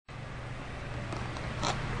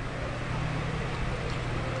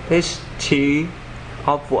These two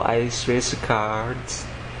R4i race cards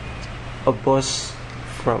are both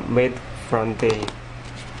made from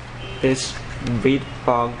this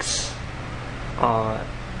beatbox,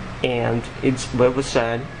 and its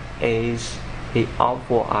website is the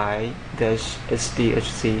R4i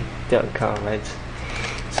SDHC.com, right?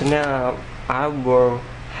 So now I will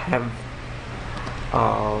have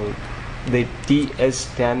the DS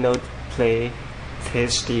download play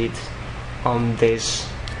tested on these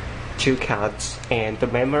two cards, and the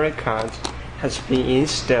memory card has been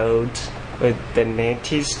installed with the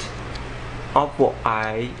latest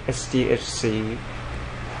R4i SDHC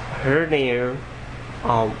hernia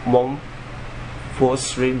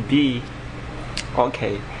 143B.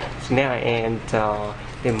 Okay, so now and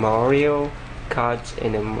the Mario card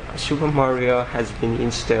and the Super Mario has been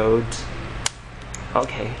installed.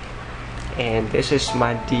 Okay, and this is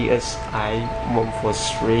my DSi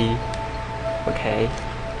 143. Okay,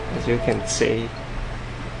 as you can see,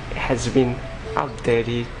 it has been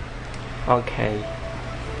updated. Okay,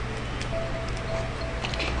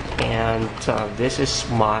 and this is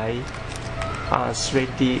my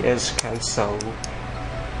 3DS console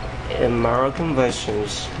American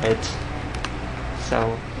versions, right?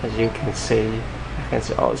 So as you can see, it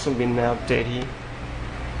has also been updated.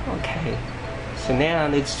 Okay, so now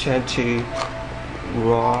let's try to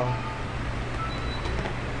run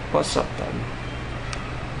both of them.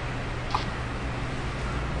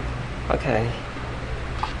 Okay,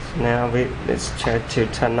 so now let's try to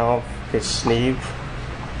turn off the sleep.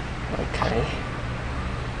 Okay,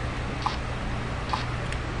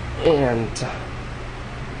 and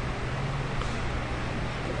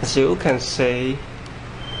as you can see,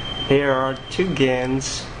 there are two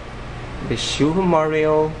games, the Super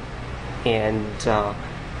Mario and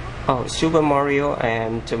Super Mario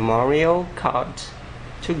and Mario Kart,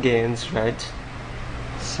 two games, right?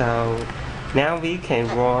 So now we can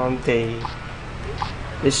run the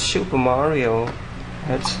Super Mario,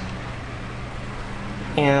 right?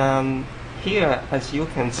 And here, as you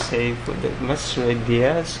can see, for the Master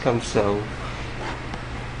DS console,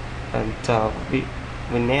 and we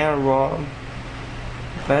now run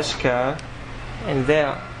first card, and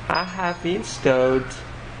there I have installed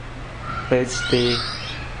with the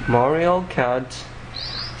Mario Kart.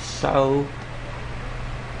 So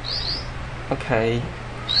okay,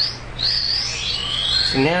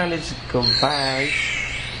 so now let's go back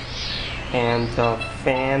and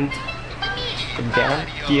find the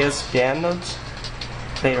DS download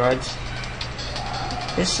play, right?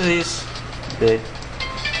 This is the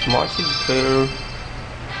multiplayer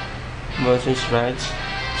versions, right?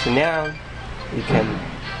 So now you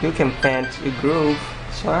can find a group.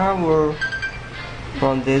 So I will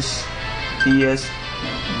run this DS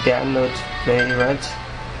download play, right?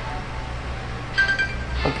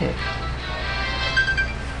 Okay.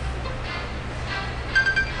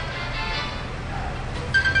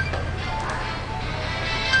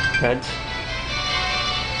 Right.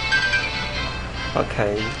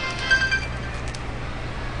 Okay.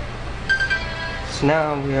 So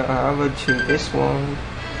now we are over to this one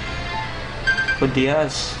for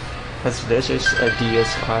DS, because this is a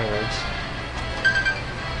DSi, right?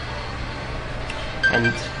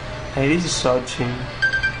 And it is searching.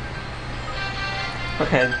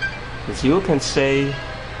 Okay, as you can see, it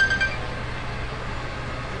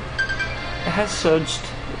has searched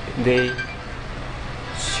the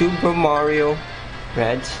Super Mario,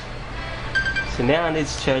 right? So now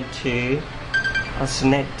let's try to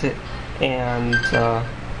select it and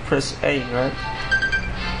press A, right?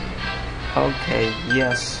 Okay,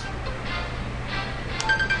 yes.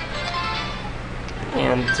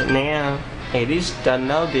 And now it is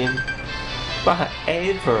downloading, but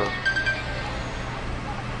however,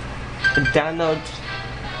 the download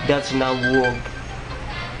does not work.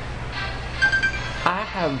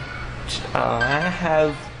 I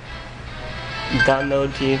have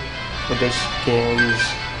downloaded for these games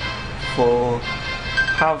for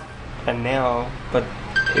half an hour, but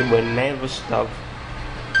it will never stop.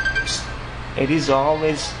 It is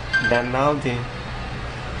always downloading,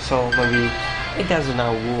 so maybe it does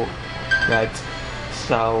not work, right?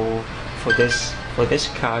 So for this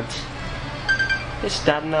card, this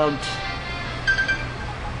download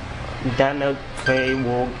play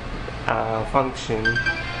work function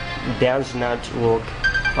does not work.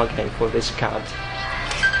 Okay, for this card.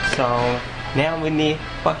 So now we need,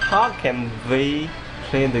 but how can we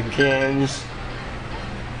play the games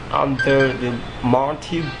under the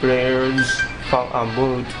multiplayer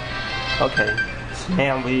mode? Okay, so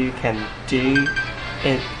now we can do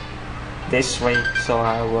it this way. So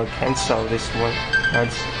I will cancel this one.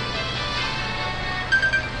 Right?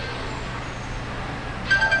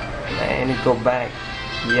 and go back,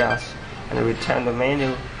 yes, and return the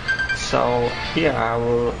menu. So here I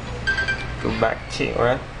will go back to,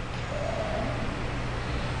 right,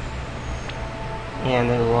 and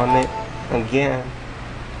then run it again.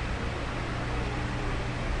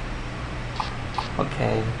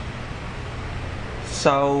 Okay,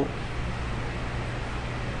 so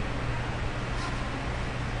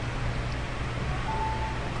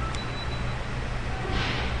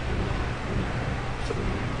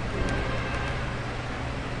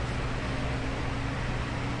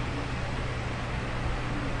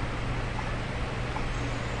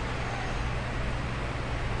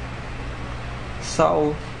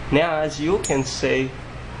now, as you can see,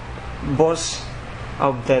 both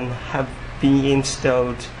of them have been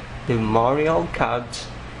installed the Mario Kart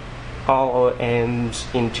ROMs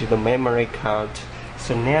into the memory card.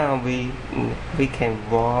 So now we can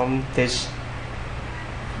run this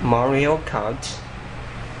Mario Kart,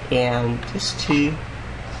 and this too,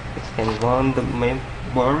 we can run the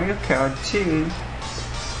Mario Kart too.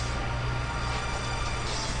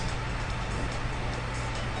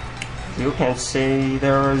 You can see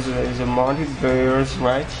there is a multiplayer,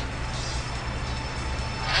 right?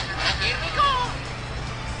 Here we go.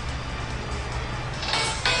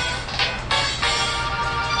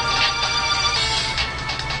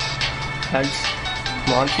 That's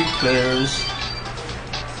multiplayers.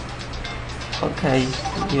 Okay,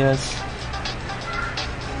 yes.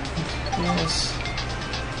 Yes.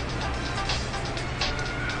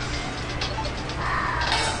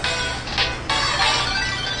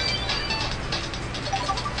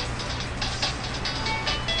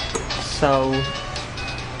 So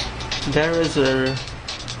there is a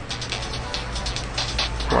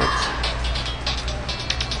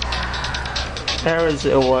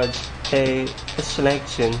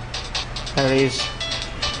selection. There is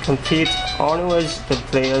compete only with the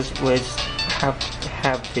players which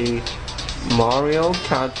have the Mario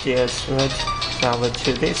Kart DS, right? So I will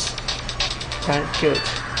do this. Very good.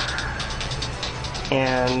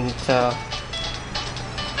 And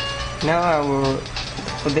now I will,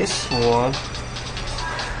 for this one,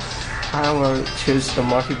 I will choose the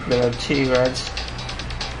multiplayer too, right?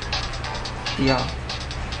 Yeah.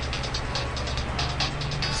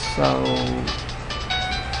 So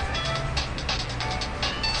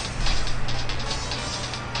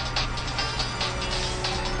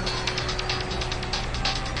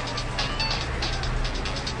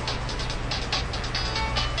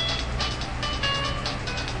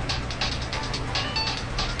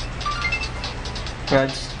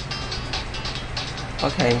right.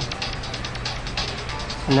 Okay.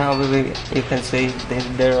 Now you can see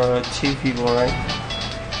that there are two people, right?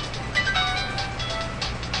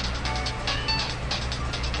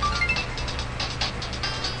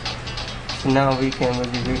 So now we can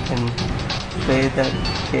play that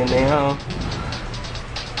here now.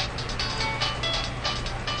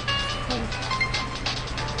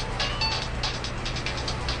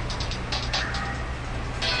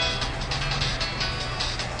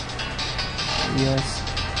 Yes.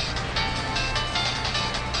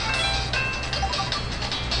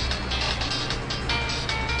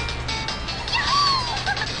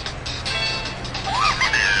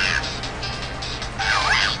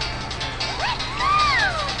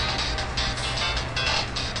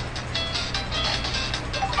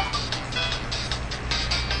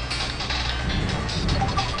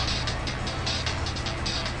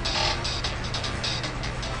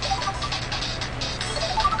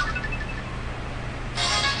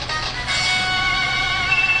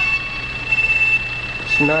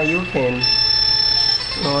 Now you can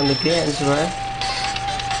run the games, right?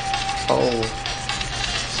 Oh,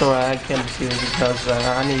 sorry, I can't do it because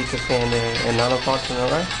I need to find another button,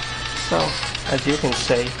 right? So, as you can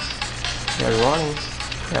see, they're running,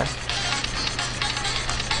 yeah.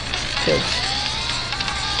 Good.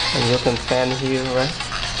 And you can find here, right?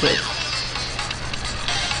 Good.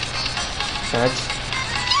 Right.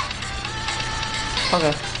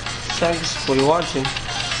 Okay, thanks for watching.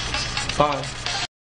 Bye.